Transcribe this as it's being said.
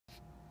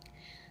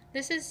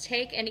This is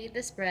Take and Eat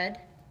This Bread,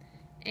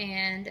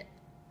 and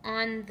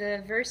on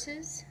the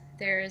verses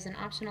there is an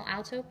optional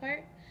alto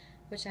part,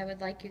 which I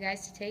would like you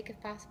guys to take if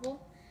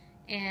possible,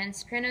 and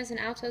sopranos and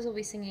altos will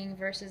be singing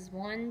verses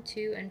 1,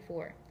 2, and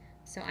 4.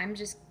 So I'm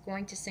just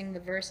going to sing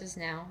the verses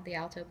now, the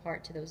alto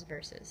part to those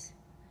verses.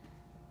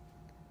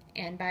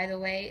 And by the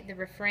way, the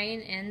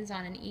refrain ends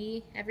on an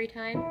E every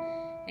time,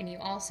 and you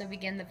also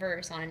begin the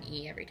verse on an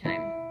E every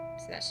time.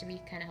 So that should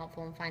be kind of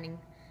helpful in finding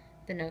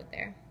the note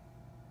there.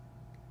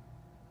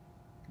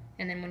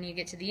 And then when you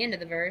get to the end of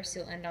the verse,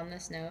 you'll end on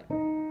this note,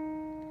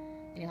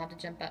 and you'll have to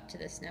jump up to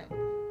this note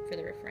for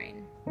the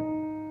refrain.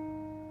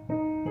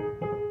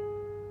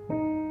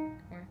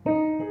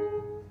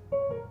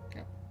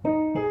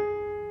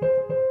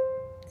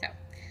 So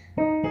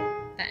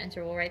that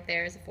interval right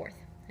there is a fourth.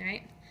 All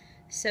right.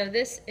 So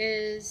this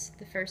is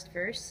the first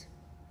verse.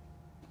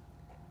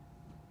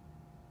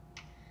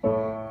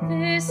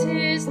 This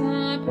is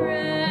the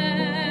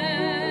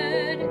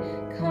bread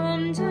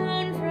come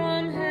down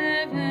from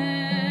heaven.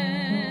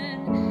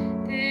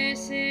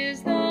 This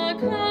is the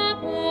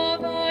cup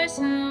of our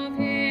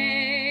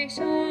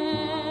salvation.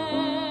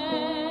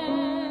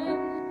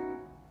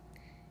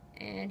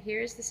 And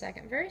here's the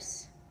second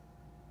verse.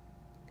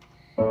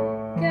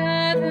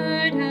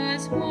 Gathered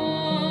as one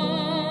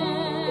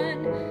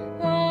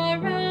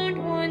around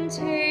one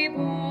table,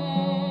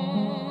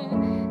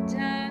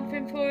 down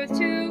from forth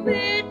to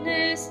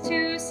witness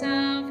to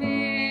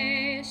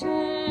salvation.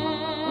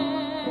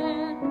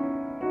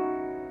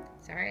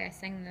 Sorry, I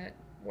sang the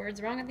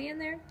words wrong at the end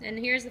there. And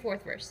here's the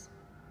fourth verse.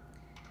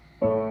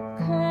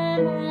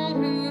 Come all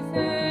who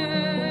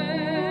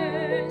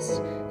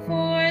thirst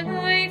for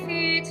life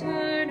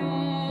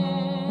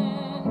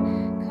eternal,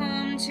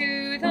 come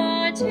to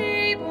the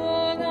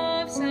table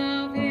of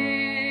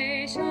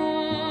salvation.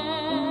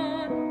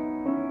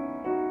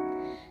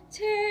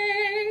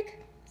 Take.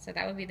 So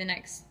that would be the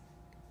next.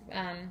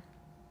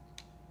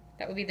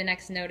 That would be the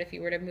next note if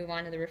you were to move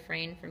on to the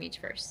refrain from each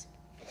verse.